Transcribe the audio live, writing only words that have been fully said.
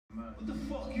What the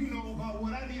fuck you know about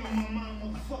what I need on my mind,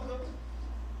 motherfucker?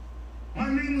 My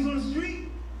name is on the street.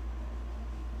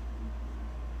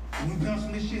 When we bounce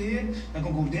from this shit here, I'm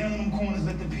gonna go down in them corners,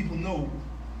 let the people know.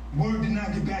 Word did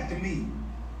not get back to me.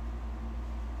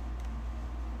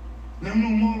 Let them know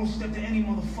Marlo stepped to any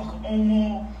motherfucker,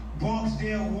 Omar,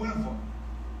 Barksdale, whoever.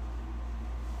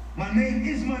 My name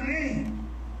is my name.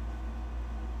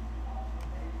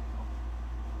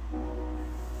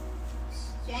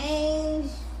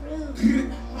 Strange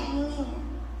fruit on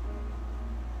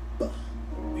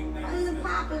the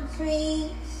poplar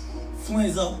trees.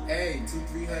 Flings up. Hey,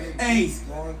 200-300. Hey.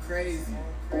 Going crazy.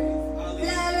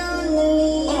 Blood on the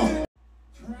leaves.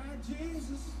 Try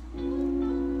Jesus,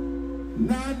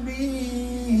 not me.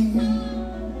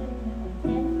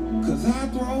 'Cause I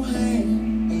throw hands.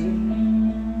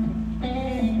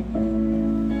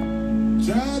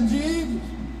 Try Jesus,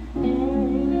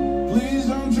 please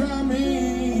don't try me.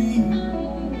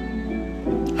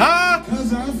 Huh?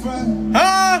 'Cause I fight.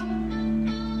 Huh?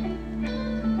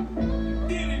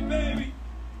 Did it, baby.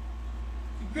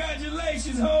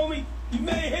 Congratulations, homie. You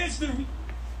made history.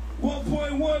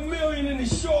 1.1 million in a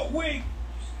short week.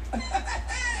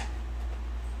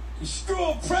 The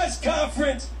Straw press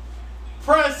conference.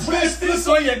 Press this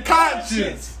on your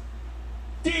conscience.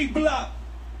 D-Block.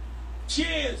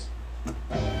 Cheers.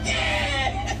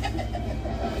 Yeah.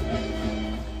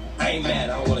 I ain't mad.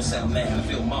 I don't want to sound mad. I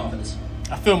feel marvelous.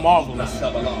 I feel marvelous.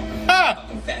 Double off. Ha!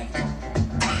 Fucking fact.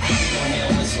 You don't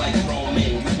handle this like grown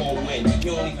men. You won't win.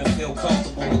 You don't even feel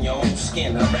comfortable in your own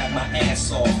skin. I rap my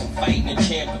ass off. I'm fighting a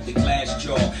champ with the glass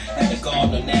jaw at the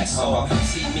Garden of Nassau.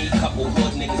 See me, couple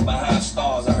hood niggas behind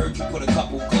stars. I heard you put a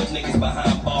couple good niggas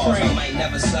behind bars. I might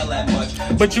never sell that much,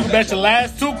 But you bet your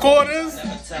last 2 quarters,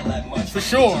 never tell that much. for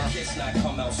sure. Kids not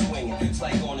come out swinging. It's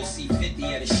like going to see 50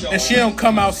 at a show. And she don't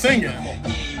come out singing. Yeah,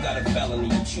 you got a felony,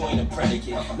 but you ain't a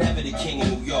predicate. Never the king of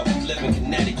New York, you live in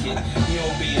Connecticut. You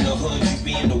don't be in the hood, you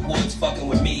be in the woods. Fucking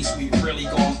with me, so we really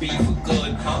gon' be for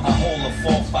good. I hold a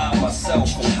 4-5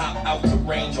 myself, and hop out the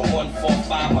range on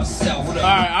 145 myself. Alright,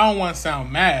 I don't want to sound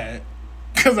mad,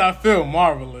 because I feel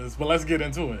marvelous, but let's get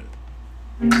into it.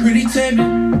 Pretty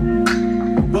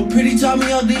tempted, but pretty taught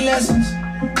me ugly lessons.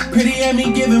 Pretty had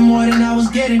me giving more than I was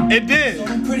getting. It did. So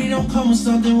when pretty don't come with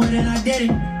something, well then I did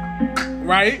it.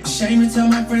 Right? Shame to tell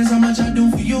my friends how much I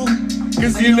do for you.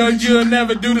 Because you know you'll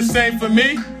never do the same for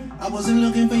me. I wasn't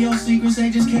looking for your secrets, they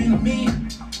just came to me.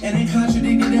 And they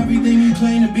contradicted everything you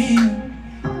claim to be.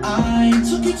 I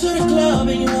took you to the club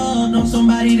and you hugged on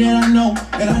somebody that I know.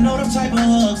 And I know the type of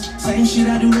hugs. Same shit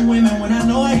I do to women when I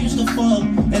know I used to fuck.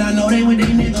 And I know they with they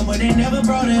nigga, but they never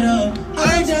brought it up.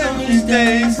 I'm down these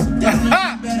days.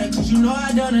 Definitely better, cause you know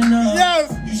I done enough.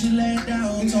 Yes. You should lay it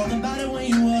down, talk about it when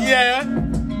you up. Yeah.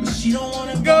 But she don't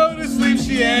wanna Go to sleep,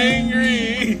 she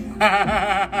angry.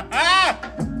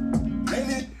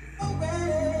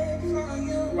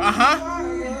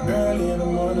 Early in the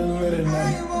morning, late at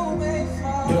night.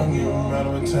 It don't even matter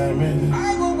what time it is.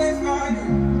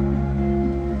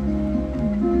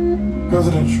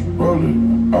 Presidential, roll it,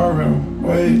 RM,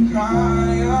 wait.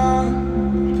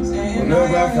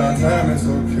 Whenever I find time, it's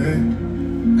okay.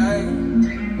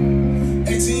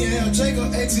 ATL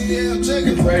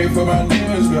Jacob. You pray for my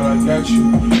demons, girl, I got you.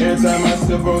 Every time I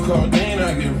sip on codeine,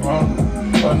 I get wrong.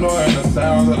 Annoying the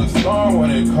sounds of the storm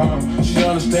when it comes. She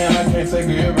understand I can't take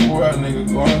her everywhere a nigga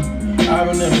going. I've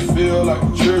been in the field like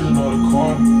the children of the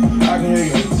corn. I can hear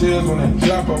your tears when they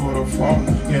drop over the phone.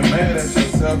 Get mad at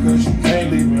yourself cause you can't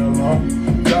leave me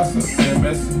alone. Gossip and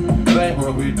messy, that ain't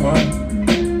what we doing.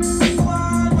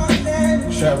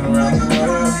 Traveling around the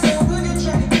world,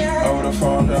 over the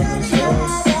phone, dropping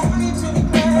shows.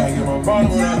 I get my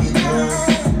bottom around the girls.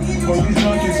 When you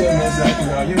drunk, you tell me exactly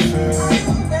how you feel.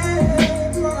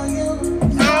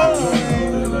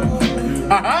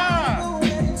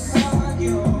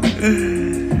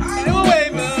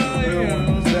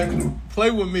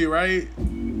 Play with me, right?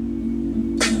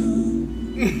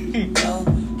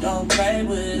 Don't play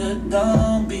with her,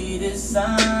 don't be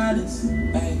dishonest.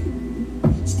 Ay.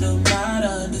 Still not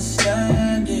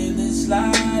understanding this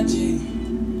logic.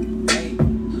 Ay.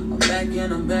 I'm back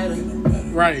and I'm better.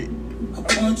 Right.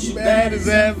 I want you Bad as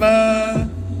ever.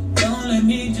 Don't let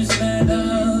me just let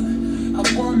up.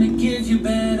 I wanna give you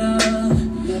better.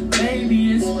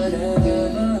 Baby, it's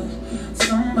whatever.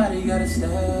 Somebody gotta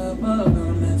step up.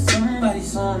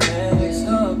 Somebody's so messed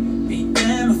up. Be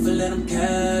damned if I let them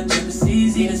catch up. It's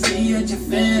easy to see that you're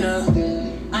fitter.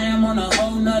 I am on a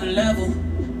whole nother level.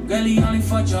 Girl, he only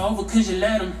fucked you over cause you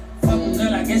let him. Fucking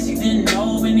girl, I guess he didn't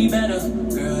know any better.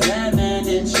 Girl, that man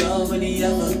didn't show any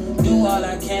ever. Do all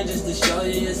I can just to show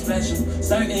you you're special.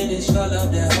 Certain it's your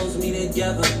love that holds me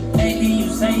together. Lately you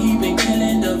say he been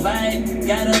vibe.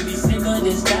 Gotta be sick of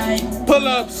this guy. Pull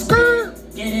up, skirt.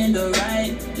 Get in the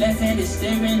right, left hand is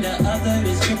steering, the other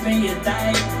is gripping your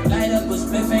thigh. Light up a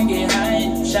spliff and get high.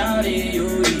 Shawty,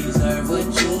 you deserve what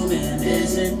you've been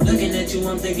missing. Looking at you,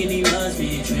 I'm thinking he must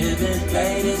be tripping.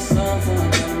 Play this song for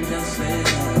him, just feel.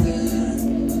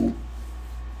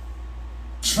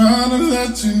 Trying to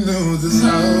let you know just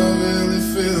how I really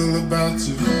feel about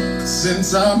you. 'Cause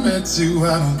since I met you, I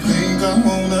don't think I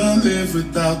wanna live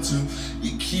without you.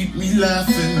 You keep me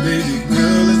laughing, baby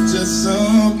girl, it's just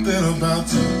something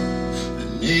about you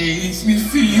that makes me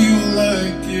feel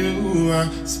like you are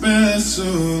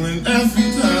special. And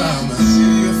every time I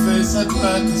see your face, I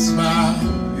crack a smile.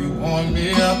 You warm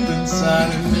me up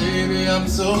inside, and baby, I'm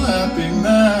so happy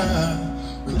now.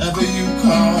 Whenever you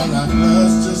call, I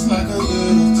blush just like a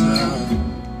little child.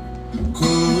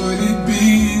 Could it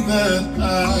be that I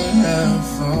have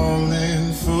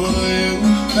fallen for you?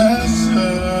 That's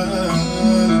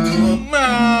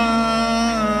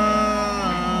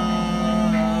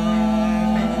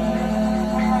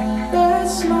That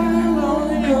smile on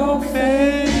your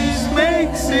face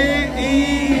makes it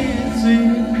easy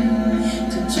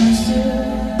to trust you.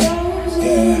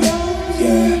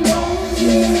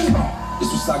 This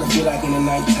was like I feel like in the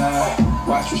nighttime.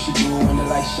 Watch what she do when the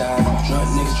light shine. Drunk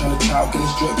niggas tryna talk in the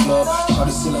strip club. Saw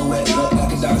the silhouette look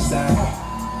like a dollar sign.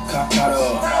 Caught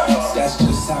up, that's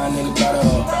just how a nigga got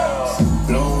up.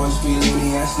 Blow ones for your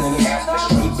loony ass niggas.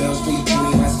 Straight bells for your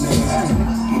puny ass niggas.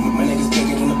 My niggas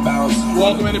bigger than the bounce.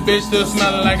 Welcome in the bitch, still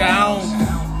smelling like an ounce.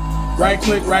 Right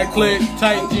click,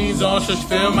 tight jeans on, so she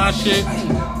feel my shit. Tell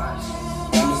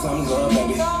me something good,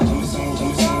 baby. Tell me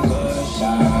something good,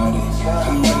 shout it.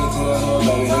 Come bring it to the hood,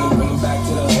 baby. Let me bring it back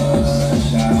to the hood,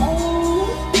 shout it.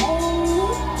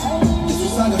 This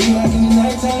was like I feel like in the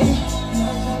nighttime.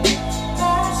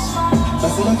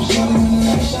 Bust it up and show them in the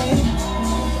night shine.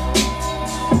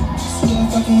 Still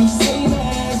fucking with the same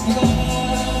ass nigga.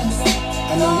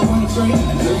 I know you wanna break, I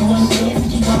know you wanna break,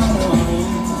 but you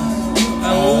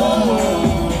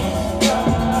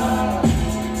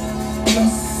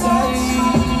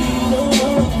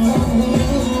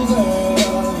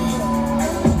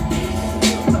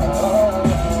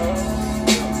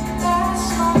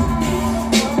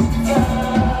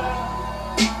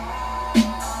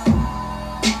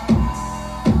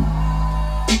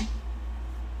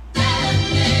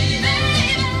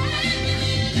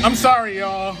I'm sorry,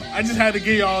 y'all. I just had to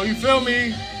get y'all. You feel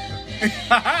me?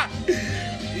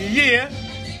 Yeah.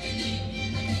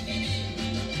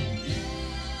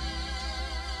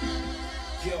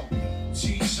 Yo,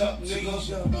 G's up,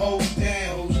 nigga. Hold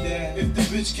down. If the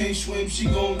bitch can't swim, she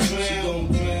gon' drown.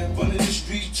 Running the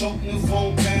street, choking the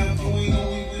phone pound. You ain't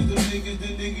only with the niggas, the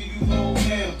nigga you hold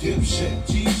down. Dipshit,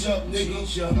 G's up, nigga.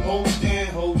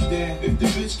 Hold down. If the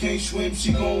bitch can't swim,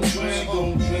 she gon'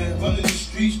 drown. Running the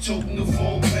streets, choking the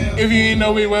phone pound. If you ain't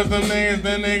know we was them niggas,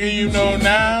 then nigga, you know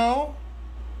now.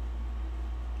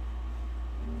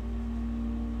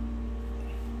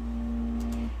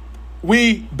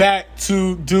 We back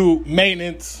to do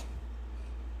maintenance.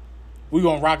 We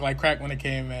gonna rock like crack when it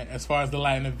came in. As far as the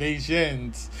Latin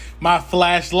invasions, my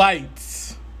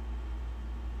flashlights.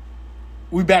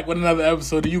 We back with another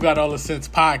episode of You Got All the Sense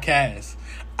podcast.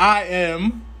 I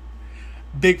am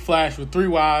Big Flash with 3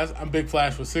 Ys. I'm Big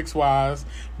Flash with 6 Ys.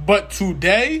 But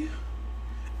today,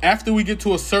 after we get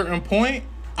to a certain point,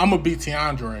 I'm gonna be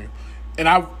Tiandre, and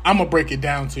I'm gonna break it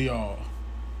down to y'all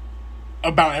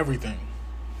about everything.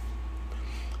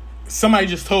 Somebody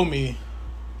just told me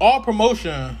all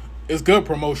promotion is good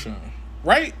promotion,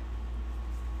 right?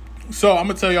 So I'm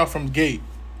gonna tell y'all from gate.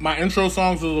 My intro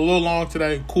songs was a little long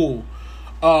today. Cool.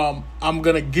 I'm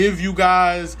gonna give you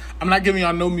guys. I'm not giving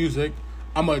y'all no music.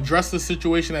 I'm gonna address the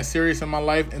situation that's serious in my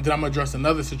life, and then I'm gonna address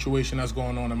another situation that's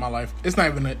going on in my life. It's not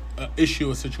even an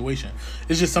issue or situation.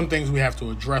 It's just some things we have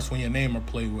to address when your name are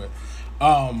played with.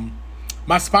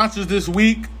 My sponsors this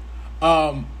week.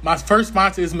 My first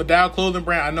sponsor is Medal Clothing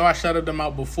Brand. I know I shouted them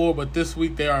out before, but this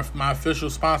week they are my official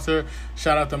sponsor.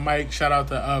 Shout out to Mike. Shout out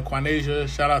to Quanasia.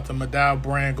 Shout out to Medal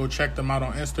Brand. Go check them out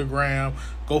on Instagram.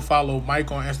 Go follow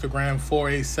Mike on Instagram,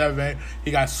 487.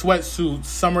 He got sweatsuits,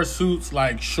 summer suits,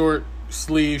 like short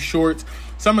sleeve shorts.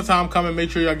 Summertime coming. Make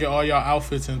sure y'all get all y'all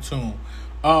outfits in tune.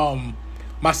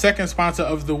 My second sponsor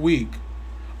of the week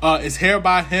is Hair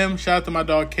by Him. Shout out to my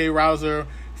dog K Rouser.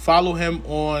 Follow him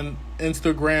on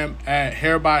Instagram at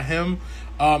Hair by Him.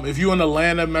 If you in the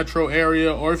Atlanta metro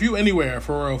area, or if you anywhere,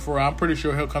 for real, I'm pretty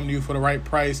sure he'll come to you for the right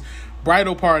price.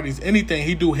 Bridal parties, anything.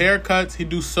 He do haircuts, he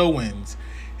do sew-ins.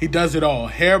 He does it all.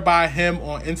 Hair by Him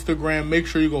on Instagram. Make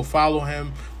sure you go follow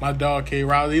him. My dog K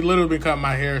Riley. He literally been cutting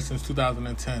my hair since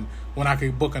 2010. when I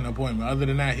could book an appointment. Other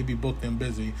than that, he'd be booked and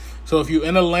busy. So if you're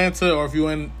in Atlanta or if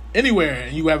you're in anywhere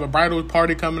and you have a bridal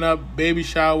party coming up, baby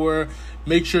shower,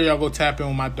 make sure y'all go tap in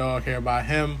with my dog here by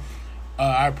him.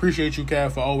 I appreciate you,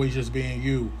 Kev, for always just being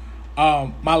you.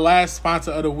 My last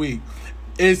sponsor of the week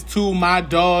is to my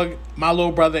dog, my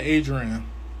little brother, Adrian.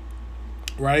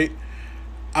 Right?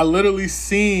 I literally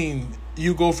seen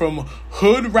you go from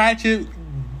hood ratchet,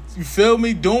 you feel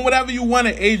me, doing whatever you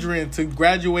wanted, Adrian, to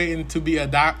graduating to be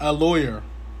a lawyer.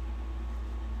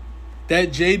 That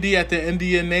JD at the end of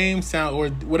your name sound, or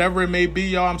whatever it may be,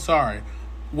 y'all, I'm sorry.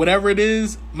 Whatever it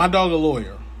is, my dog a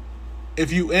lawyer.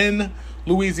 If you in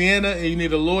Louisiana and you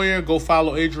need a lawyer, go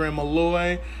follow Adrian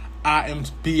Malloy. I am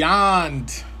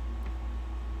beyond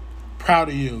proud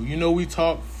of you. You know, we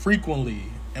talk frequently,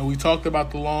 and we talked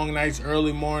about the long nights,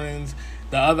 early mornings,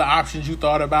 the other options you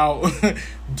thought about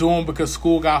doing because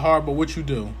school got hard. But what you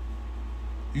do?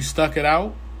 You stuck it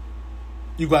out.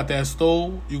 You got that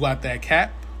stole. You got that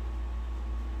cap.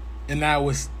 And now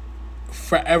it's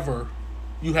forever.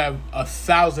 You have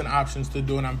 1,000 options to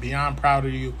do, and I'm beyond proud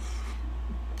of you.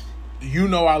 You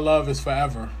know our love is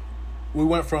forever. We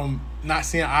went from not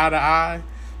seeing eye to eye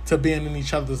to being in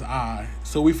each other's eye.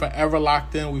 So we forever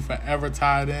locked in. We forever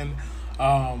tied in.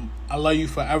 I love you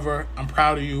forever. I'm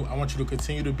proud of you. I want you to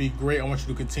continue to be great. I want you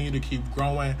to continue to keep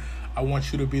growing. I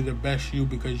want you to be the best you,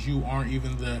 because you aren't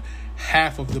even the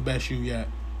half of the best you yet.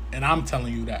 And I'm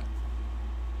telling you that.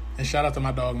 And shout out to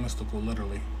my dog, Mystical,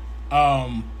 literally.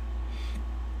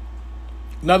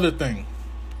 Another thing.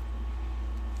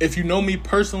 If you know me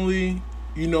personally,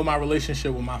 you know my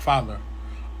relationship with my father.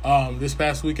 This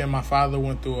past weekend, my father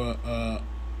went through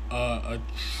a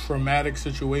traumatic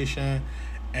situation,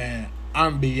 and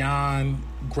I'm beyond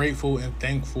grateful and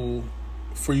thankful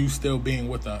for you still being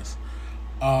with us.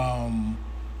 I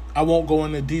won't go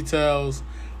into details,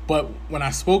 but when I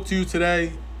spoke to you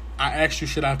today, I asked you,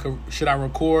 should I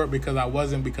record, because I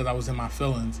wasn't, because I was in my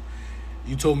feelings.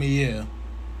 You told me, yeah.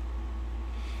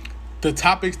 The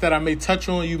topics that I may touch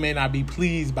on, you may not be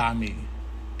pleased by me,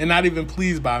 and not even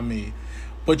pleased by me,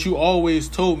 but you always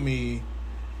told me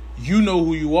you know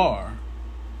who you are,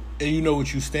 and you know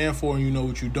what you stand for, and you know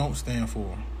what you don't stand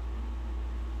for.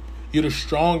 You're the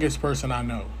strongest person I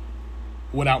know,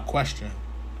 without question.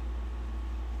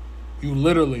 You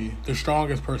literally the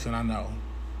strongest person I know.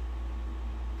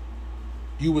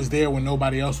 You was there when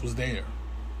nobody else was there.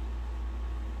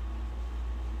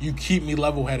 You keep me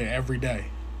level-headed every day.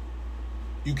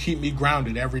 You keep me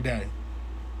grounded every day.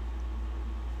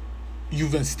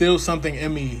 You've instilled something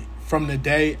in me from the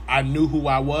day I knew who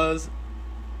I was.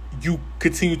 You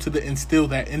continue to instill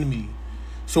that in me.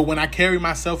 So when I carry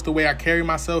myself the way I carry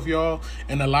myself, y'all,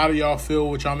 and a lot of y'all feel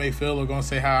what y'all may feel or gonna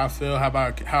say how I feel,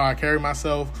 how I carry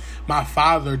myself, my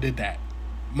father did that.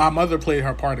 My mother played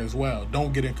her part as well.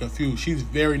 Don't get it confused. She's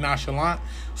very nonchalant.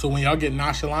 So when y'all get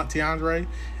nonchalant, Tiandre,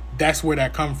 that's where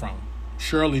that come from.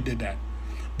 Shirley did that.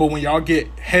 But when y'all get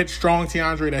headstrong,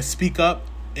 Tiandre, that speak up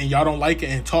and y'all don't like it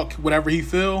and talk whatever he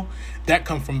feel, that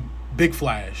come from Big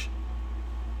Flash.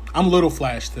 I'm Little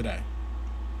Flash today.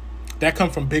 That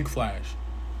come from Big Flash.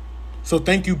 So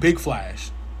thank you, Big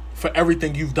Flash, for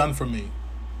everything you've done for me.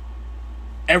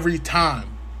 Every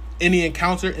time, any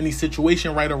encounter, any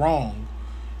situation, right or wrong,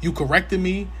 you corrected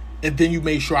me, and then you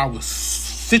made sure I was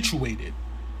situated.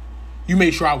 You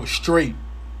made sure I was straight.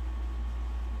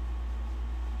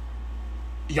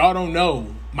 Y'all don't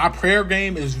know, my prayer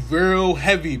game is real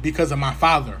heavy because of my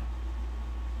father.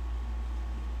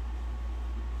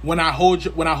 When I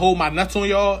hold my nuts on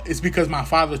y'all, it's because my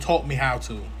father taught me how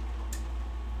to.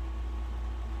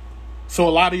 So a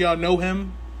lot of y'all know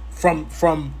him from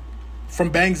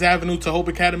Bangs Avenue to Hope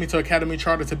Academy to Academy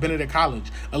Charter to Benedict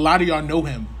College. A lot of y'all know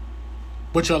him.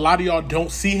 But a lot of y'all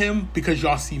don't see him because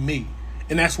y'all see me.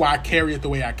 And that's why I carry it the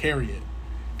way I carry it.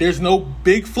 There's no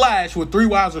Big Flash with 3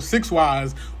 Ys or 6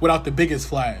 Ys without the biggest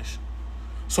Flash.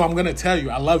 So I'm going to tell you,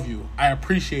 I love you. I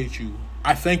appreciate you.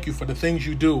 I thank you for the things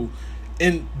you do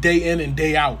in and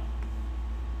day out.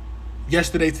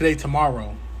 Yesterday, today,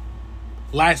 tomorrow.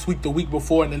 Last week, the week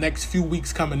before, and the next few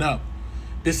weeks coming up.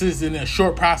 This is in a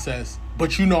short process,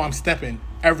 but you know I'm stepping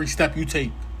every step you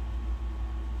take.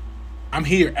 I'm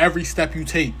here every step you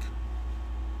take.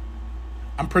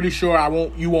 I'm pretty sure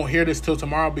you won't hear this till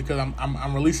tomorrow because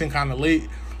I'm releasing kind of late,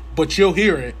 but you'll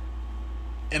hear it,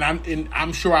 and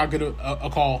I'm sure I'll get a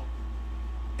call,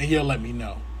 and you'll let me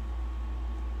know.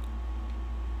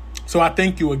 So I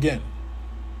thank you again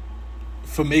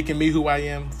for making me who I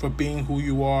am, for being who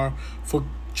you are, for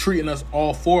treating us,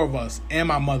 all 4 of us, and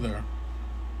my mother,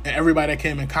 and everybody that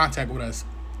came in contact with us,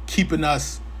 keeping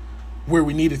us where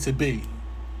we needed to be.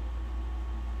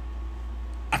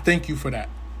 I thank you for that.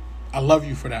 I love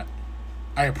you for that.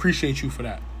 I appreciate you for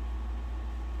that.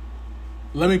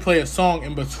 Let me play a song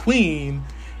in between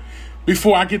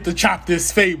before I get to chop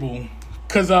this fable.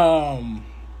 Cause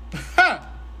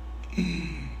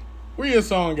where your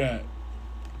song at?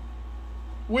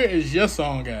 Where is your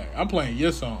song at? I'm playing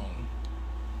your song.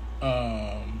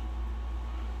 Matter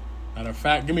of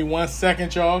fact, give me 1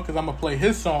 second, y'all, because I'm going to play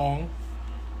his song.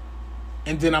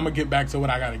 And then I'm going to get back to what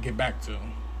I got to get back to.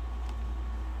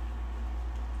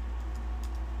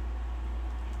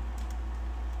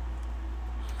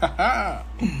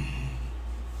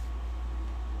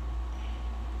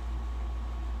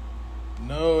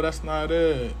 No, that's not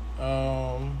it.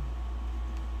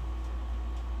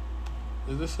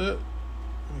 Is this it?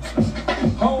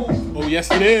 Oh,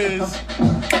 yes it is.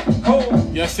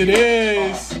 Yes it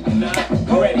is.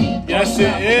 Yes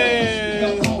it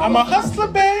is. I'm a hustler,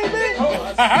 baby.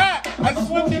 I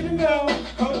just want you to know.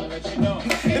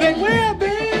 It ain't where I've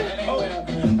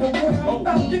been. But where I'm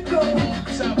about to go.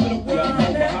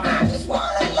 I just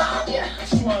wanna love you.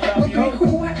 But be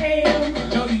who I am.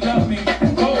 Know you love me.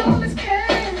 And we always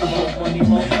can.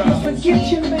 Don't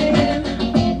forget your man.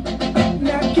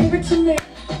 Now give it to me.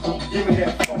 Give me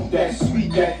that funk, that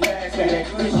sweet, that nasty,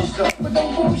 that gushy stuff. But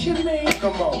don't bullshit me.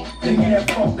 Come on, give me that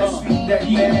funk, that sweet, that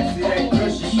nasty, that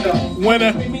gushy stuff. When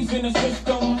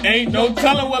ain't no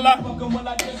telling will I.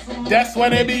 That's why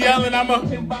they be yelling. I'm a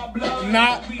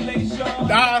not.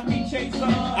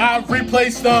 I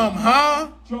replaced them, huh?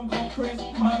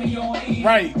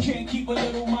 Right.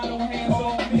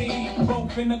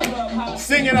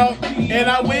 Singing out, and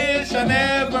I wish I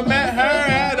never met her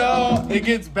at all. It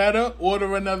gets better.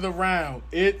 Order another round.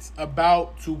 It's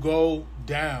about to go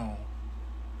down.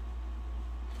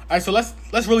 All right, so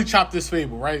let's really chop this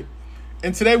fable, right?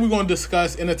 And today we're going to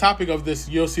discuss, in the topic of this,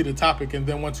 you'll see the topic, and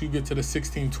then once you get to the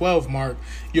 1612 mark,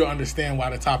 you'll understand why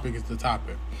the topic is the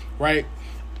topic, right?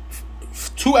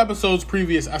 2 episodes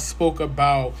previous, I spoke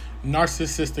about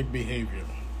narcissistic behavior.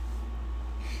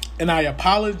 And I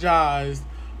apologized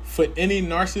for any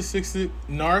narcissistic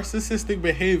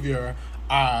behavior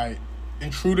I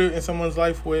intruded in someone's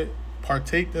life with,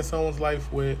 partaked in someone's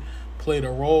life with, played a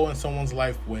role in someone's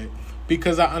life with.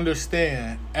 Because I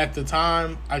understand, at the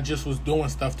time, I just was doing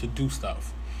stuff to do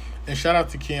stuff. And shout out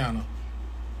to Kiana.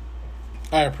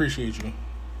 I appreciate you.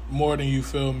 More than you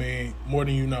feel me, more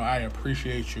than you know, I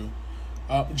appreciate you.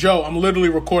 Joe, I'm literally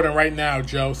recording right now,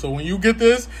 Joe. So when you get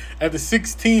this at the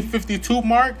 16:52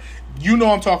 mark, you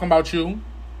know I'm talking about you.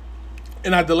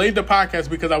 And I delayed the podcast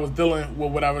because I was dealing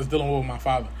with what I was dealing with my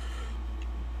father.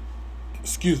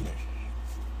 Excuse me.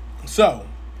 So,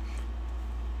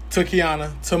 to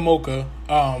Kiana, to Mocha,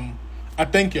 I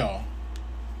thank y'all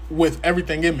with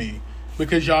everything in me,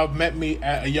 because y'all met me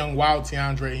at a young wild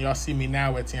Tiandre, and y'all see me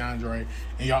now at Tiandre,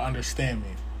 and y'all understand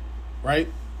me, right?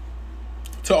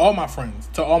 To all my friends,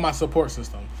 to all my support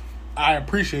system, I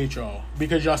appreciate y'all,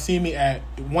 because y'all see me at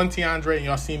one Tiandre and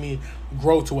y'all see me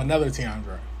grow to another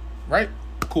Tiandre, right?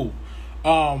 Cool.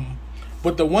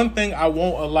 But the one thing I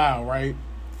won't allow, right,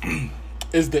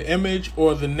 is the image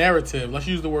or the narrative. Let's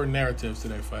use the word narrative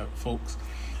today, folks.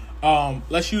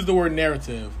 Let's use the word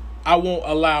narrative. I won't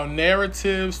allow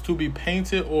narratives to be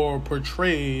painted or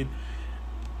portrayed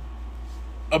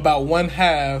about one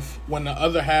half when the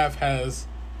other half has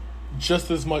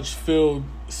just as much filled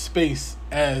space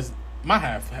as my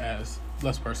half has,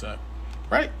 less per se,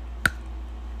 right?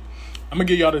 I'm gonna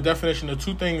give y'all the definition of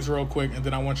 2 things real quick, and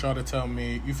then I want y'all to tell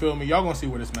me, you feel me? Y'all gonna see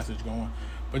where this message going,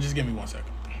 but just give me 1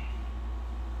 second.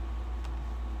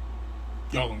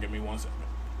 Y'all gonna give me 1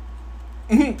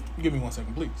 second. Give me 1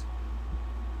 second, please.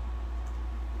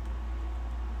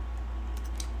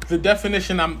 The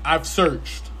definition I've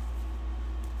searched.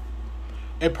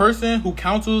 A person who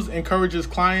counsels, encourages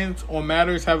clients on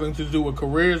matters having to do with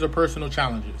careers or personal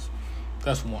challenges.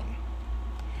 That's one.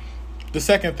 The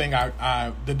second thing,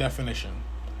 the definition.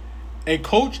 A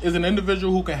coach is an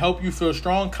individual who can help you feel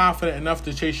strong, confident enough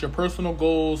to chase your personal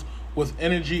goals with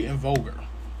energy and vigor.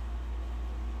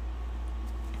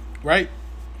 Right?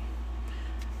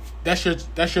 That's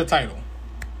your title.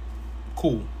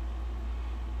 Cool.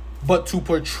 But to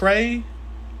portray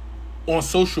on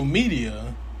social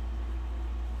media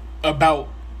about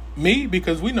me,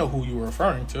 because we know who you were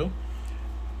referring to,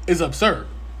 is absurd,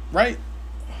 right?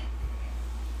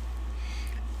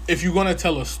 If you're going to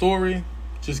tell a story,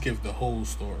 just give the whole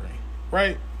story,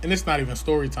 right? And it's not even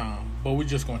story time, but we're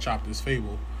just going to chop this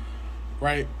fable,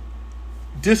 right?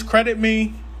 Discredit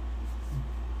me,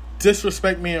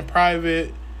 disrespect me in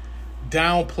private,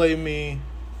 downplay me,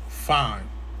 fine.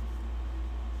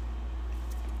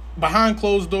 Behind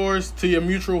closed doors to your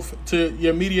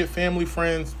immediate family,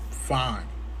 friends, fine.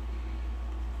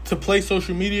 To play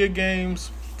social media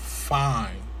games,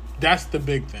 fine. That's the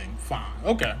big thing. Fine.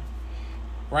 Okay.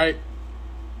 Right?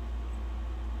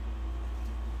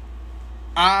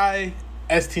 I,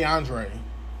 as Tiandre,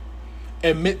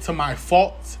 admit to my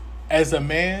faults as a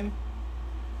man.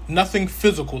 Nothing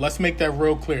physical. Let's make that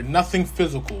real clear. Nothing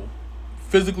physical.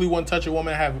 Physically wouldn't touch a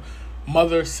woman. Have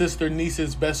mother, sister,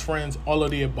 nieces, best friends, all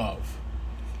of the above.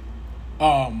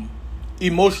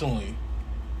 Emotionally,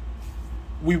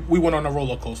 we went on a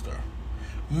roller coaster.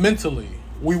 Mentally,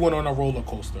 we went on a roller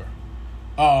coaster.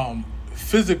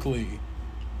 Physically,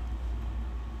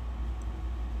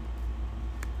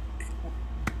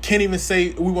 can't even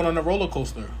say we went on a roller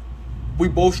coaster. We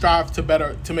both strive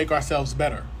to make ourselves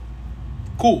better.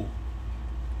 Cool.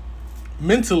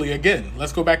 Mentally, again,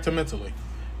 let's go back to mentally.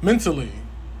 Mentally,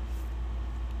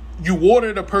 you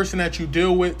water the person that you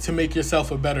deal with to make yourself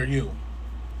a better you.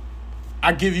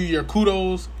 I give you your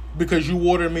kudos because you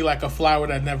watered me like a flower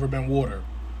that never been watered.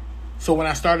 So when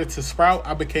I started to sprout,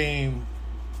 I became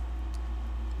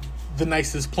the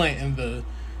nicest plant in the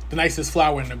nicest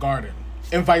flower in the garden,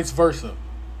 and vice versa.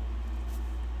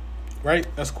 Right?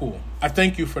 That's cool. I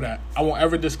thank you for that. I won't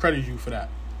ever discredit you for that.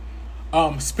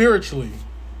 Spiritually,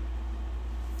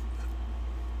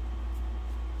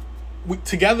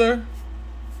 together,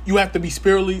 you have to be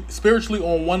spiritually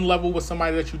on one level with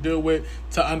somebody that you deal with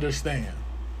to understand.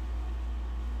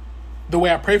 The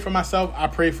way I pray for myself, I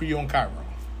pray for you in Cairo.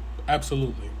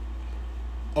 Absolutely.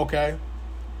 Okay?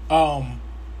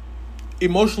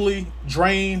 Emotionally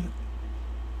drained,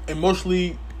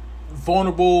 emotionally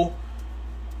vulnerable,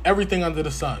 everything under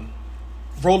the sun.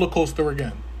 Roller coaster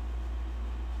again.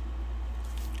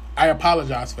 I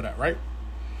apologize for that, right?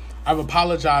 I've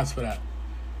apologized for that.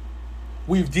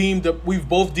 We've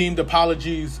both deemed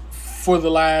apologies for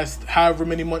the last however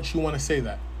many months you want to say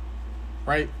that,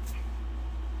 right?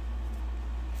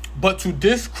 But to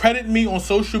discredit me on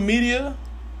social media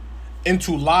and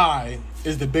to lie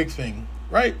is the big thing,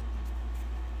 right?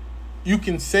 You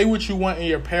can say what you want in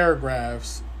your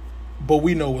paragraphs, but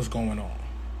we know what's going on.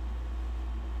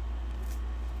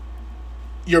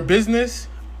 Your business,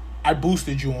 I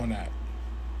boosted you on that.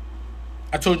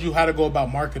 I told you how to go about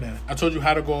marketing. I told you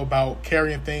how to go about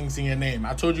carrying things in your name.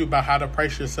 I told you about how to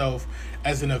price yourself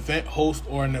as an event host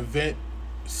or an event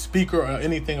speaker or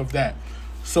anything of that.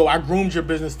 So I groomed your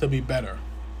business to be better.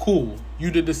 Cool. You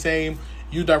did the same.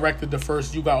 You directed the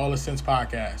first You Got All the Sense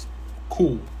podcast.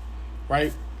 Cool.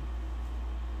 Right?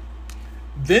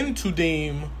 Then to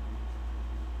deem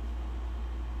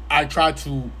I tried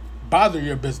to bother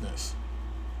your business.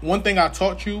 One thing I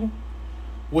taught you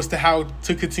was to how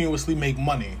to continuously make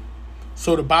money.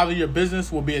 So to bother your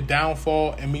business will be a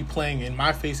downfall and me playing in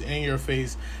my face and your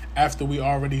face after we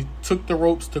already took the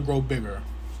ropes to grow bigger.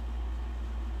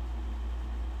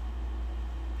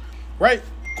 Right?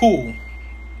 Cool.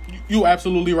 You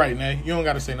absolutely right, Nay. You don't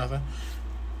got to say nothing.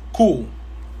 Cool.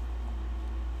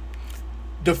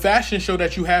 The fashion show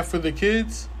that you have for the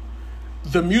kids,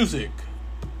 the music,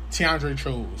 Tiandre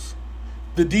chose.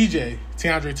 The DJ,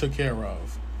 Tiandre took care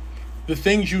of. The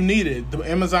things you needed, the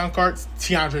Amazon carts,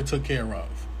 Tiandre took care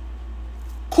of.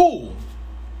 Cool.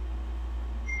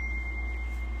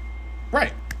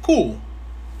 Right. Cool.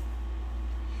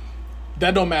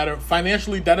 That don't matter.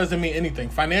 Financially, that doesn't mean anything.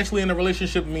 Financially in a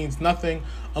relationship means nothing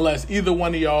unless either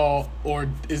one of y'all or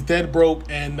is dead broke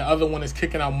and the other one is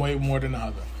kicking out way more than the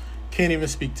other. Can't even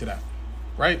speak to that.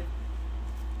 Right?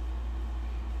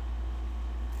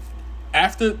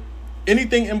 After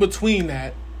anything in between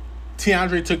that,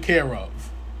 Tiandre took care of.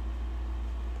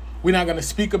 We're not going to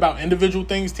speak about individual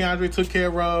things Tiandre took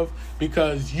care of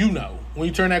because you know. When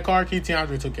you turn that car key,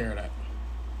 Tiandre took care of that.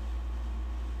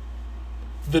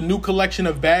 The new collection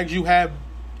of bags you have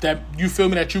that you feel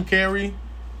me that you carry,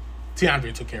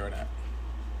 Tiandre took care of that.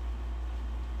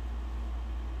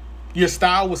 Your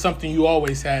style was something you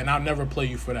always had, and I'll never play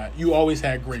you for that. You always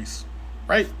had grace.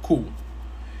 Right? Cool.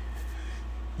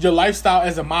 Your lifestyle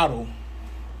as a model.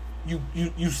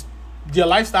 Your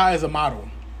lifestyle as a model.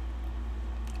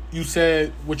 You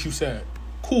said what you said.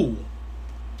 Cool.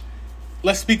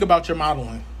 Let's speak about your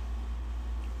modeling.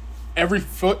 Every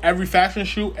fashion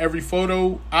shoot, every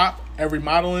photo op, every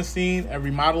modeling scene,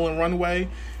 every modeling runway,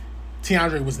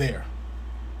 Tiandre was there.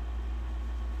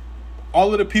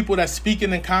 All of the people that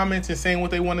speaking in comments and saying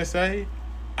what they want to say,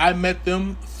 I met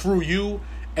them through you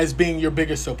as being your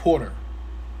biggest supporter.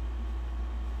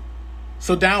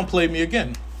 So downplay me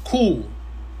again. Cool.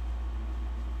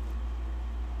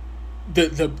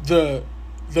 The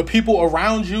people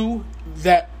around you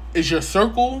that is your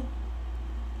circle,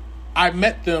 I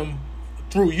met them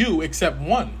through you except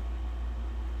one.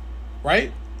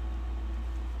 Right?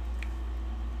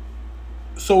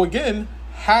 So So again,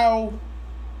 how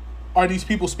are these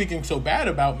people speaking so bad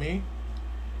about me?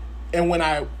 And when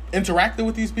I interacted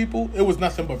with these people, it was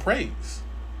nothing but praise.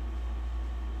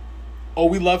 Oh,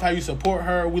 we love how you support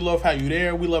her. We love how you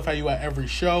there. We love how you at every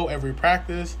show, every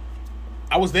practice.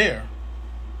 I was there.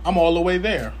 I'm all the way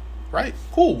there. Right?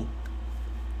 Cool.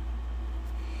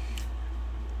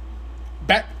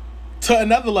 Back to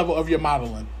another level of your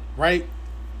modeling, right?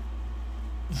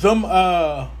 Them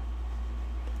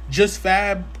Just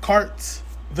Fab carts,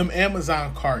 them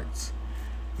Amazon carts,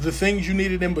 the things you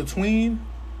needed in between,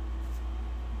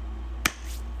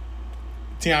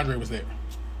 Tiandre was there.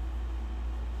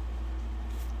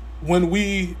 When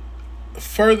we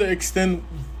further extend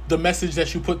the message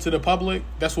that you put to the public,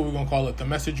 that's what we're going to call it, the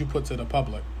message you put to the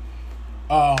public.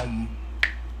 Tiandre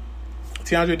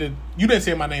you didn't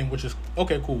say my name, which is,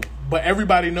 okay, cool. But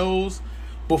everybody knows,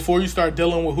 before you start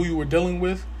dealing with who you were dealing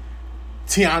with,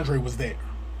 Tiandre was there.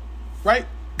 Right?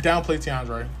 Downplay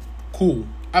Tiandre. Cool.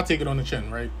 I'll take it on the chin,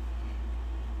 right?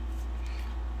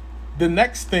 The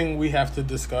next thing we have to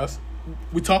discuss,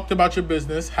 we talked about your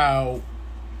business, how,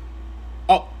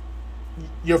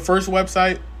 your first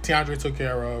website, Tiandre took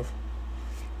care of.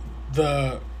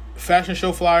 The fashion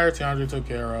show flyer, Tiandre took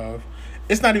care of.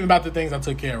 It's not even about the things I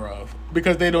took care of,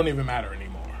 because they don't even matter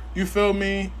anymore. You feel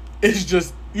me? It's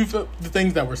just, you feel the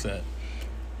things that were said.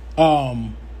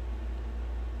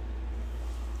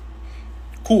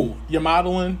 Cool. You're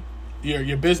modeling,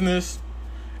 your business,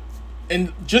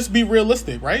 and just be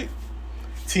realistic, right?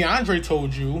 Tiandre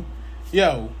told you,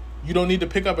 yo, you don't need to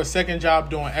pick up a second job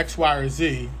doing X, Y, or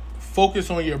Z. Focus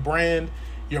on your brand,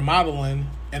 your modeling,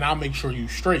 and I'll make sure you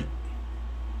straight.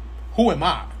 Who am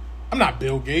I? I'm not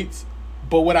Bill Gates,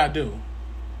 but what I do,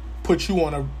 put you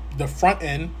on the front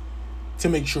end to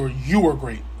make sure you are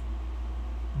great.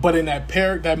 But in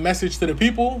that message to the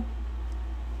people,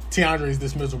 Tiandre is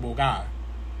this miserable guy.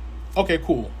 Okay,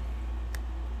 cool.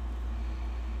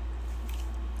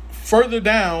 Further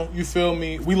down, you feel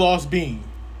me, we lost Bean.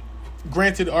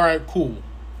 Granted, all right, cool.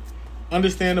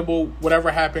 Understandable,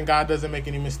 whatever happened, God doesn't make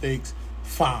any mistakes.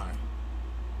 Fine.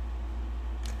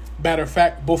 Matter of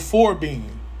fact, before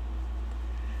Bean,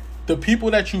 the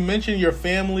people that you mentioned, your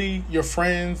family, your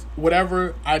friends,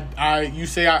 whatever, you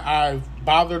say I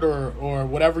bothered or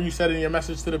whatever you said in your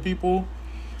message to the people,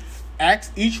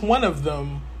 ask each one of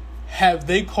them, have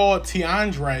they called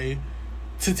Tiandre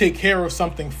to take care of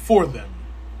something for them?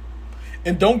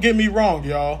 And don't get me wrong,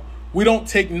 y'all. We don't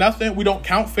take nothing. We don't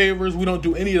count favors. We don't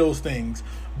do any of those things.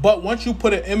 But once you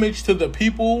put an image to the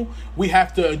people, we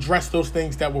have to address those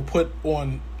things that were put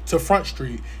on to Front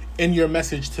Street in your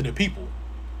message to the people.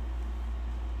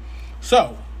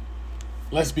 So,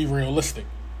 let's be realistic.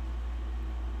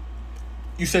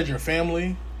 You said your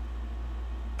family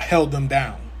held them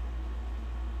down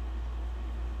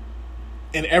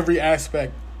in every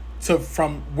aspect,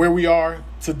 from where we are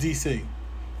to DC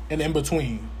and in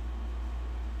between.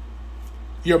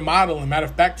 Your modeling,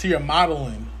 back to your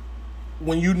modeling.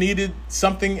 When you needed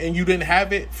something and you didn't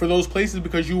have it for those places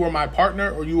because you were my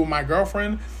partner or you were my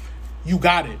girlfriend, you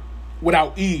got it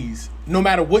without ease. No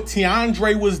matter what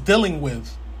Tiandre was dealing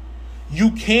with,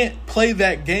 you can't play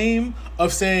that game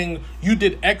of saying you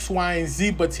did X, Y, and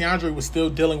Z, but Tiandre was still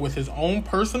dealing with his own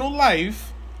personal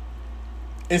life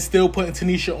and still putting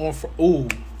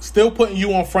Tanisha still putting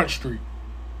you on Front Street.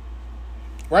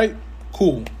 Right?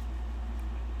 Cool.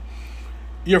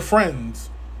 Your friends,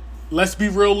 let's be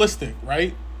realistic,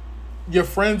 right? Your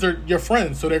friends are your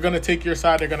friends, so they're going to take your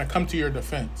side. They're going to come to your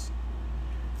defense.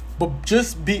 But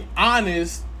just be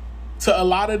honest to a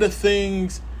lot of the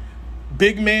things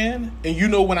big man, and you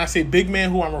know when I say big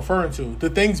man who I'm referring to, the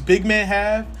things big man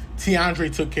have,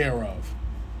 Tiandre took care of.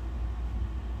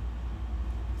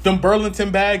 Them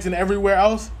Burlington bags and everywhere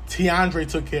else, Tiandre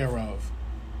took care of.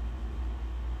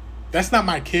 That's not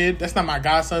my kid. That's not my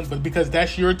godson. But because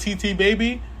that's your TT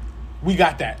baby, we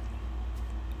got that.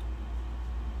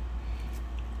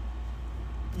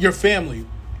 Your family,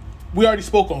 we already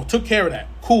spoke on. Took care of that.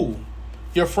 Cool.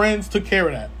 Your friends took care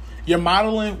of that. Your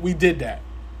modeling, we did that.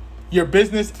 Your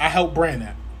business, I helped brand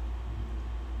that.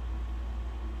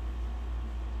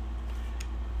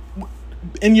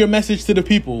 In your message to the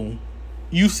people,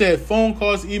 you said phone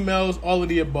calls, emails, all of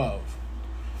the above.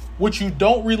 What you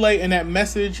don't relay in that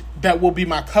message that will be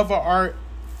my cover art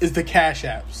is the cash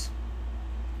apps.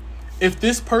 If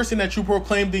this person that you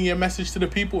proclaimed in your message to the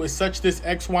people is such this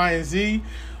X, Y, and Z,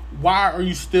 why are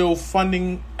you still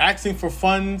asking for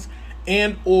funds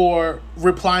and or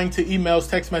replying to emails,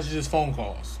 text messages, phone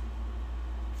calls?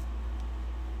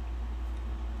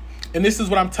 And this is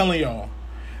what I'm telling y'all.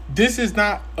 This is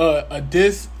not a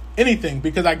diss, anything,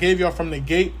 because I gave y'all from the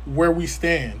gate where we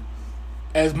stand.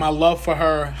 as my love for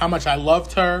her, how much I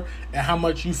loved her, and how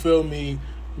much, you feel me,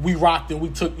 we rocked and we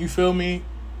took, you feel me,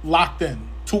 locked in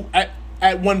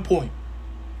at one point.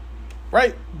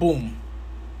 Right? Boom.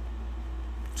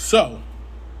 So,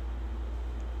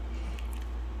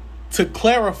 to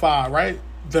clarify, right,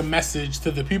 the message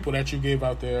to the people that you gave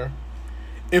out there,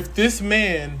 if this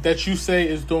man that you say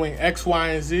is doing X, Y,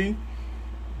 and Z,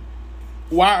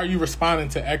 why are you responding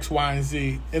to X, Y, and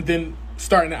Z, and then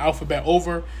starting the alphabet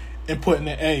over and putting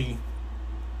an A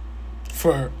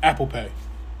for Apple Pay,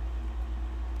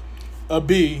 a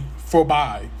B for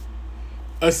buy,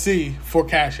 a C for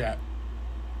Cash App?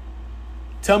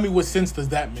 Tell me, what sense does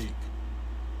that make?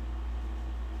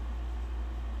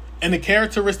 And the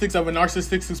characteristics of a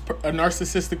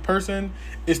narcissistic person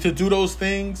is to do those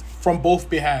things from both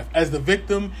behalf, as the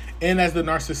victim and as the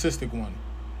narcissistic one.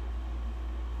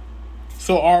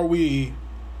 So are we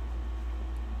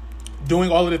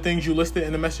doing all of the things you listed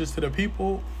in the message to the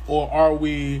people, or are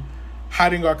we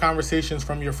hiding our conversations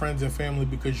from your friends and family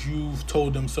because you've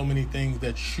told them so many things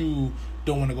that you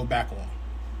don't want to go back on?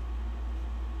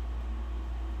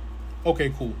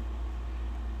 Okay, cool.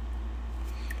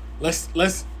 Let's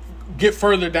get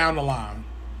further down the line.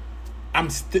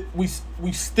 We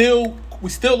still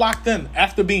locked in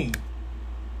after Bean.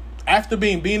 After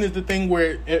Bean is the thing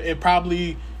where it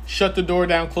probably shut the door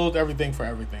down, closed everything for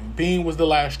everything. Bean was the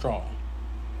last straw.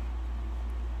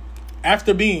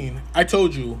 After Bean, I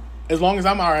told you, as long as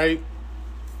I'm all right,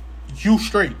 you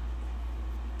straight.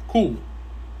 Cool.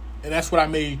 And that's what I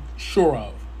made sure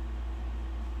of.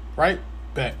 Right?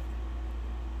 Bet.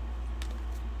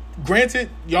 Granted,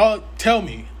 y'all tell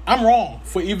me I'm wrong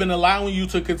for even allowing you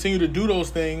to continue to do those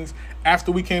things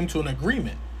after we came to an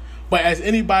agreement. But as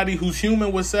anybody who's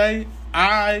human would say,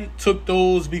 I took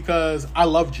those because I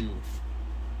loved you.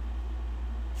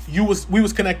 We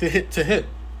was connected hip to hip.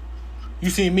 You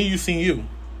seen me, you seen you.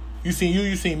 You seen you,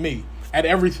 you seen me. At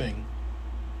everything.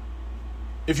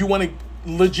 If you want to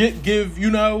legit give,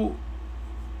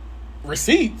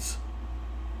 receipts,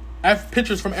 I have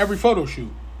pictures from every photo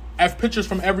shoot. I have pictures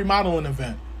from every modeling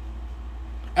event.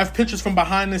 I have pictures from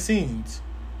behind the scenes.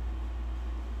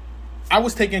 I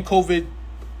was taking COVID.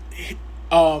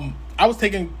 I was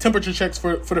taking temperature checks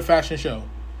for the fashion show.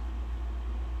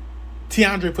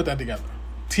 Tiandre put that together.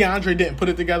 Tiandre didn't put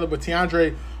it together, but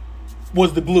Tiandre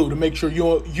was the glue to make sure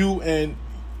you and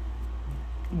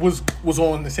was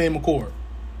on the same accord.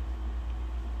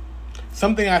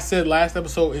 Something I said last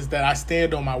episode is that I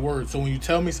stand on my word. So when you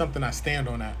tell me something, I stand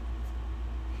on that.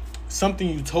 Something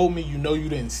you told me, you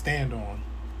didn't stand on.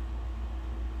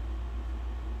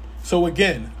 So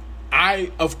again,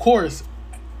 I, of course,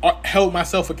 held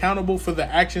myself accountable for the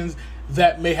actions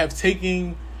that may have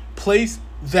taken place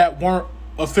that weren't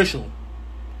official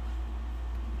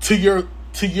to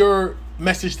your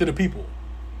message to the people.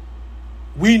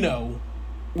 We know.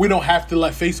 We don't have to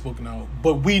let Facebook know,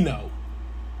 but we know.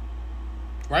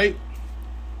 Right?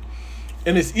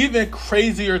 And it's even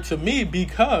crazier to me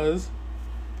because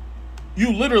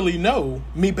you literally know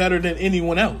me better than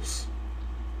anyone else.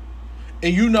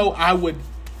 And I wouldn't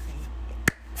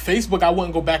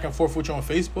go back and forth with you on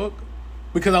Facebook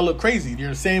because I look crazy. You're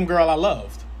the same girl I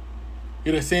loved.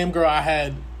 You're the same girl I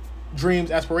had dreams,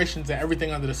 aspirations, and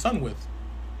everything under the sun with.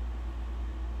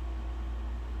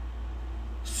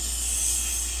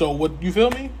 So what, you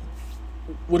feel me?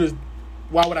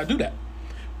 Why would I do that?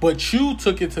 But you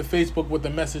took it to Facebook with a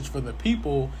message for the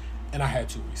people, and I had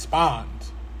to respond.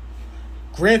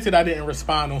 Granted, I didn't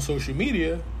respond on social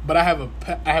media, but I have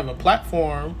a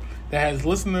platform that has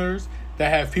listeners, that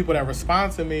have people that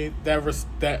respond to me,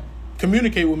 that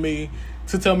communicate with me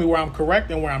to tell me where I'm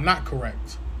correct and where I'm not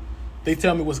correct. They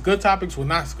tell me what's good topics, what's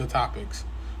not good topics.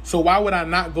 So why would I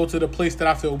not go to the place that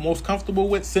I feel most comfortable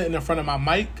with, sitting in front of my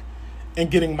mic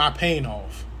and getting my pain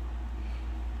off?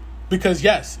 Because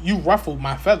yes, you ruffled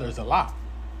my feathers a lot.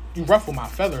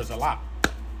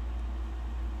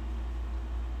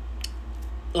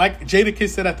 Like Jadakiss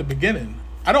said at the beginning,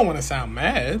 I don't want to sound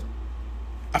mad.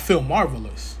 I feel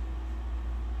marvelous.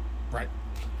 Right.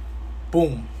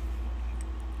 Boom.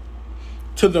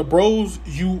 To the bros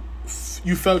you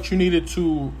felt you needed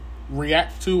to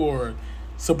react to or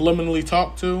subliminally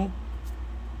talk to,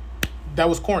 that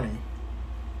was corny.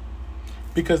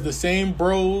 Because the same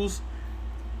bros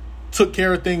took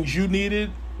care of things you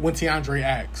needed when Tiandre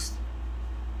asked.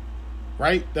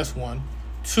 Right? That's one.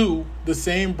 Two, the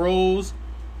same bros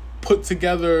put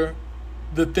together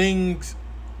the things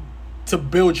to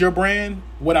build your brand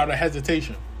without a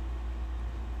hesitation.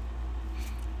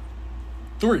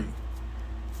 Three,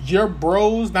 your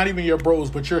bros, not even your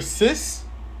bros, but your sis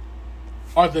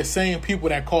are the same people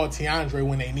that called Tiandre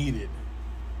when they needed.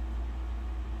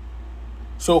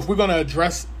 So if we're going to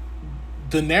address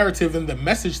the narrative and the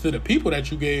message to the people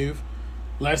that you gave,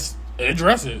 let's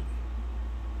address it.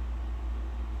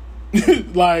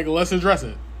 Like, let's address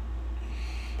it.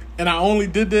 And I only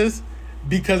did this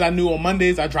because I knew on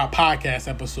Mondays I drop podcast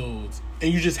episodes.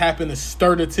 And you just happen to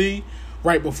stir the tea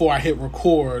right before I hit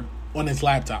record on this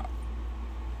laptop.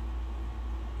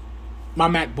 My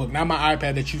MacBook, not my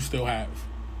iPad that you still have.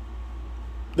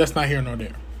 That's not here nor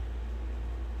there.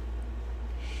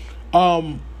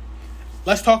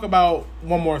 Let's talk about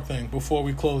one more thing before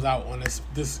we close out on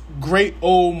this great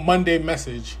old Monday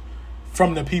message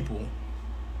from the people.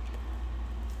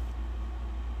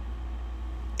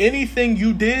 Anything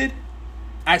you did,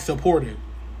 I supported.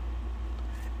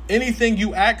 Anything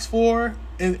you asked for,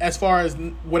 as far as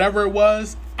whatever it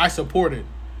was, I supported.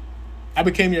 I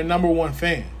became your number one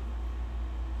fan.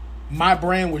 My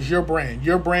brand was your brand.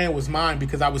 Your brand was mine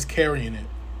because I was carrying it.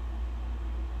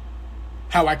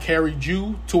 How I carried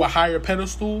you to a higher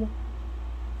pedestal,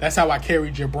 that's how I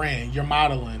carried your brand, your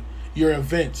modeling, your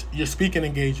events, your speaking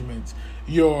engagements,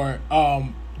 your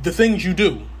the things you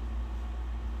do.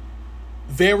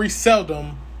 Very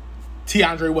seldom,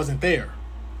 Tiandre wasn't there.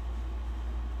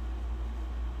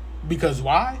 Because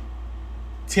why?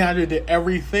 Tiandre did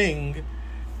everything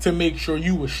to make sure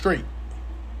you were straight.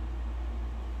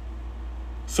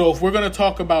 So if we're going to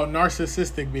talk about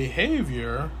narcissistic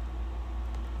behavior,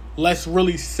 let's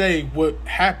really say what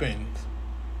happened.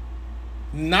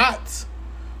 Not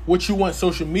what you want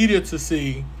social media to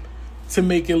see to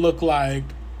make it look like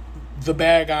the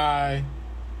bad guy,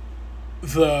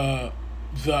 the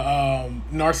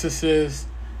narcissist,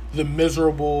 the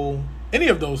miserable, any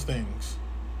of those things.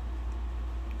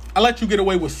 I let you get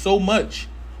away with so much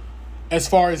as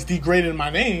far as degrading my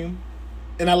name,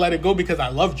 and I let it go because I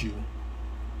loved you.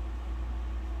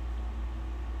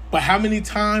 But how many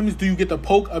times do you get to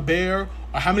poke a bear,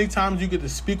 or how many times do you get to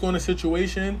speak on a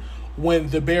situation when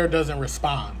the bear doesn't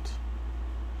respond?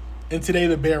 And today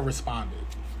the bear responded.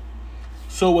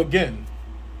 So again,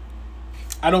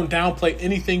 I don't downplay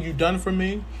anything you've done for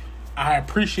me. I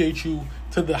appreciate you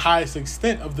to the highest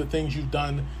extent of the things you've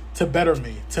done to better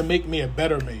me, to make me a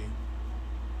better me,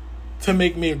 to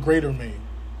make me a greater me,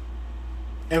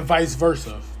 and vice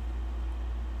versa.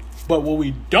 But what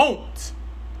we don't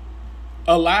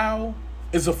allow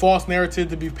is a false narrative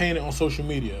to be painted on social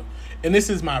media. And this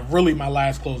is my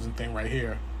last closing thing right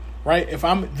here. Right? If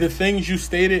I'm the things you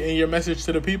stated in your message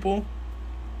to the people,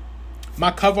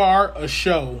 my cover art, a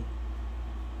show.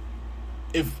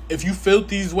 If you felt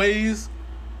these ways,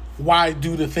 why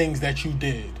do the things that you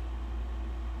did?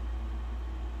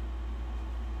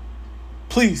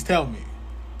 Please tell me.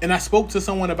 And I spoke to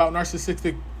someone about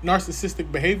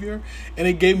narcissistic behavior, and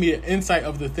it gave me an insight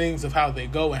of the things of how they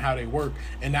go and how they work,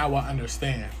 and now I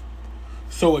understand.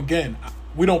 So again,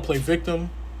 we don't play victim.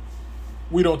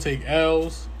 We don't take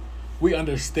L's. We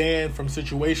understand from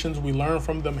situations, we learn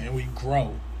from them, and we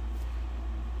grow.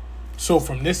 So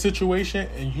from this situation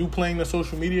and you playing the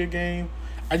social media game,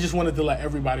 I just wanted to let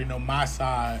everybody know my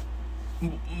side,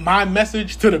 my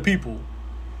message to the people.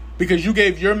 Because you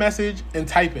gave your message in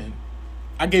typing.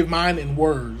 I gave mine in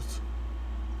words.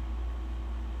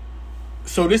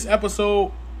 So this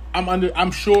episode,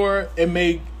 I'm sure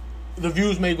the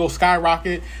views may go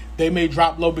skyrocket. They may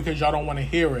drop low because y'all don't want to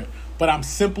hear it. But I'm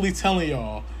simply telling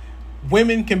y'all,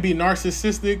 women can be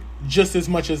narcissistic just as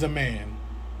much as a man.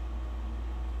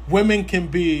 Women can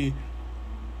be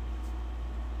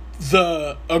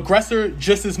the aggressor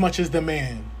just as much as the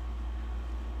man.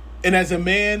 And as a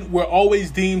man, we're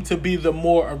always deemed to be the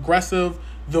more aggressive,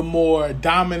 the more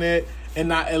dominant, and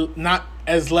not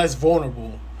as less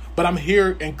vulnerable. But I'm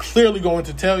here and clearly going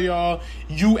to tell y'all,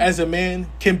 you as a man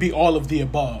can be all of the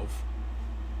above.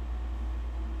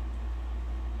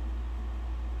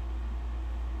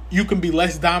 You can be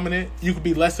less dominant, you can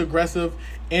be less aggressive,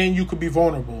 and you can be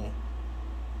vulnerable.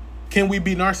 Can we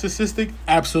be narcissistic?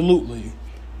 Absolutely.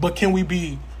 But can we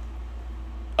be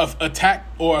attacked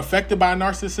or affected by a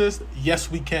narcissist?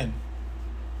 Yes, we can.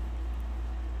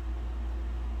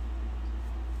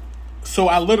 So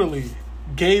I literally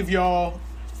gave y'all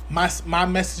my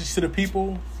message to the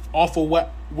people off of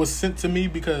what was sent to me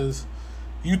because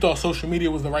you thought social media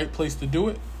was the right place to do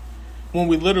it, when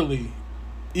we literally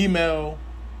email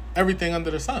everything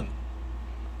under the sun.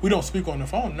 We don't speak on the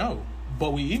phone, no,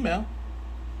 but we email.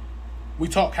 We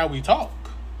talk how we talk.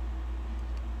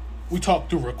 We talk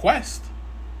through request.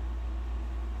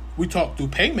 We talk through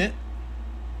payment.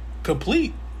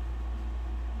 Complete.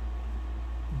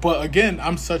 But again,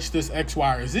 I'm such this X,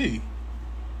 Y, or Z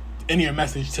in your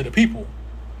message to the people.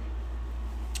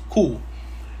 Cool.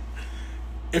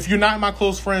 If you're not my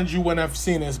close friends, you wouldn't have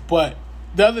seen this, but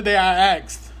The other day I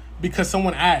asked, because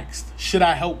someone asked, can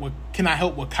I help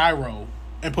with Cairo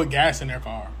and put gas in their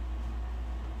car?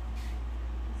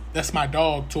 That's my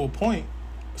dog to a point.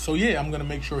 So yeah, I'm going to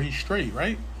make sure he's straight,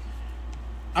 right?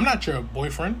 I'm not your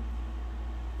boyfriend.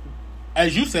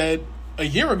 As you said, a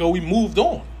year ago we moved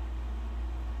on.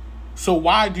 So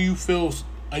why do you feel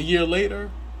a year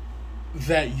later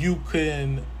that you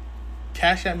can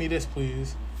cash at me this,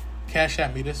 please, cash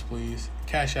at me this, please,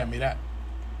 cash at me that?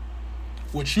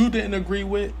 What you didn't agree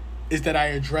with is that I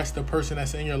addressed the person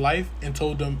that's in your life and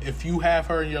told them, if you have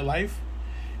her in your life,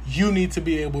 you need to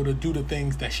be able to do the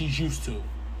things that she's used to.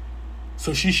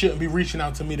 So she shouldn't be reaching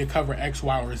out to me to cover X,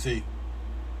 Y, or Z.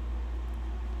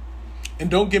 And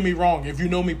don't get me wrong, if you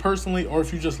know me personally or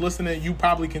if you're just listening, you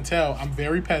probably can tell I'm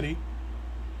very petty.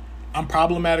 I'm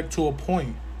problematic to a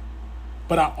point.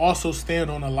 But I also stand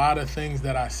on a lot of things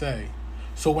that I say.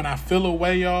 So when I feel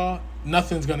away, y'all,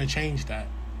 nothing's going to change that.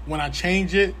 When I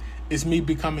change it, it's me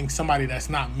becoming somebody that's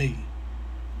not me.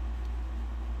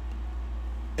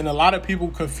 And a lot of people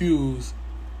confuse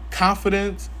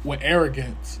confidence with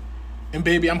arrogance. And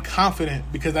baby, I'm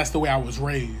confident because that's the way I was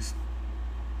raised.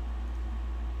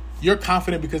 You're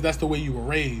confident because that's the way you were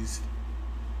raised.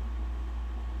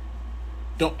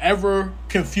 Don't ever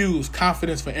confuse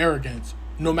confidence for arrogance.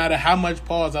 No matter how much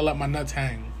pause I let my nuts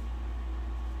hang.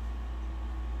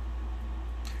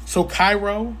 So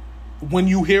Cairo, when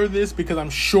you hear this, because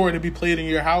I'm sure it'll be played in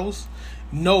your house,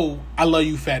 know I love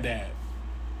you, fat dad.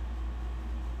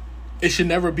 It should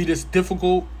never be this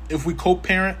difficult if we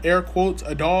co-parent, air quotes,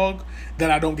 a dog,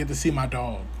 that I don't get to see my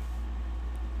dog.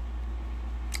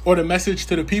 Or the message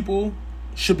to the people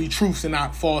should be truths and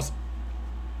not false.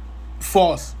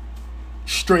 False.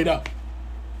 Straight up.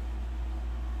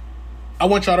 I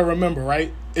want y'all to remember,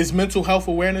 right? It's Mental Health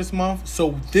Awareness Month.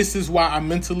 So this is why I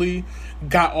mentally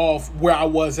got off where I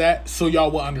was at, so y'all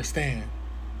will understand.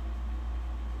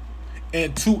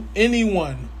 And to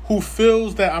anyone who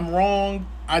feels that I'm wrong,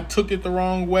 I took it the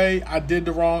wrong way, I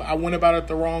went about it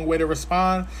the wrong way to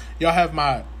respond, y'all have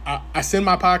I send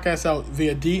my podcast out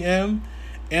via DM,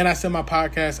 and I send my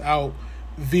podcast out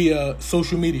via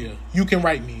social media. You can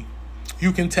write me.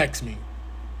 You can text me.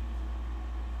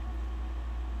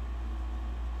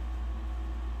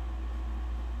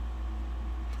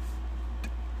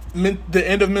 The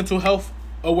end of Mental Health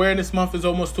Awareness Month is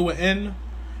almost to an end.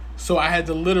 So I had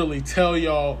to literally tell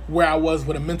y'all where I was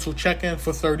with a mental check-in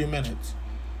for 30 minutes.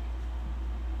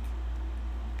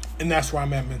 And that's where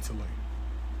I'm at mentally.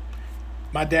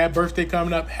 My dad's birthday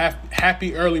coming up.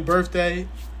 Happy early birthday.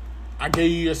 I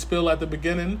gave you your spill at the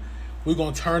beginning. We're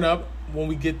going to turn up when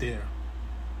we get there.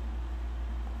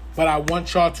 But I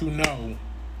want y'all to know,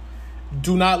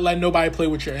 do not let nobody play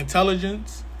with your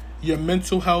intelligence, your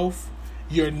mental health,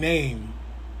 your name.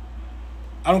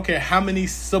 I don't care how many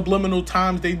subliminal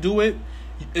times they do it.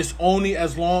 They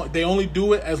only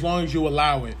do it as long as you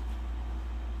allow it.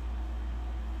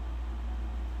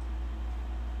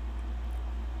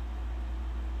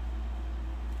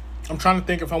 I'm trying to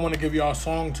think if I want to give y'all a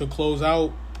song to close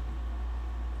out.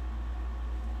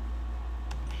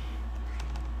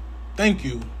 Thank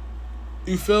you.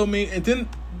 You feel me? And then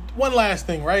one last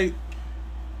thing, right?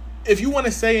 If you want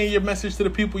to say in your message to the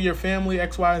people, your family,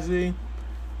 XYZ,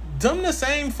 them the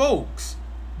same folks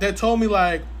that told me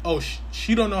like, oh,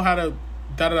 she don't know how to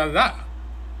da-da-da-da.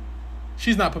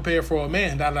 She's not prepared for a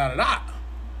man, da-da-da-da.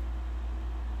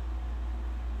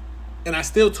 And I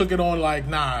still took it on like,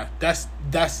 nah, that's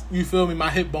you feel me, my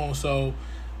hip bone, so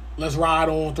let's ride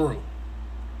on through.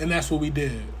 And that's what we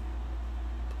did.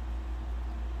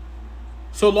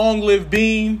 So long live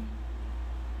Bean.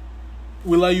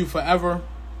 We love you forever.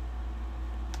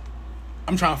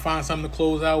 I'm trying to find something to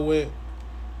close out with.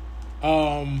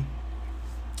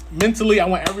 Mentally, I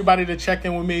want everybody to check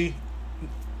in with me.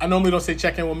 I normally don't say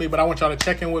check in with me, but I want y'all to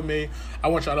check in with me. I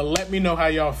want y'all to let me know how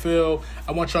y'all feel.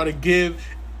 I want y'all to give.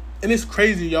 And it's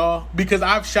crazy, y'all, because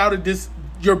I've shouted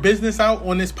your business out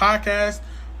on this podcast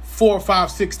 4,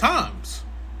 5, 6 times.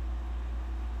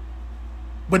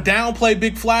 But downplay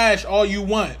Big Flash all you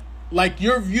want. Like,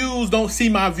 your views don't see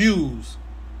my views.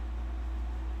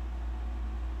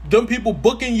 Them people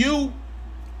booking you,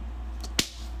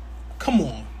 come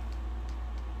on.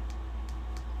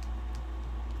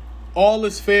 All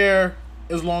is fair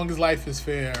as long as life is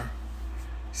fair.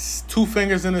 2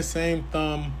 fingers in the same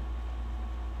thumb.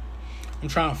 I'm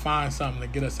trying to find something to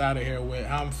get us out of here with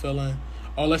how I'm feeling.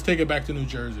 Oh, let's take it back to New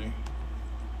Jersey.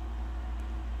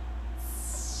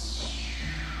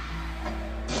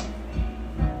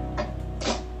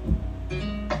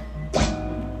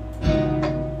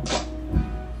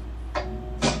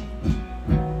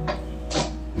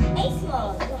 Hey,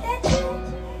 Flo, is that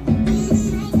you?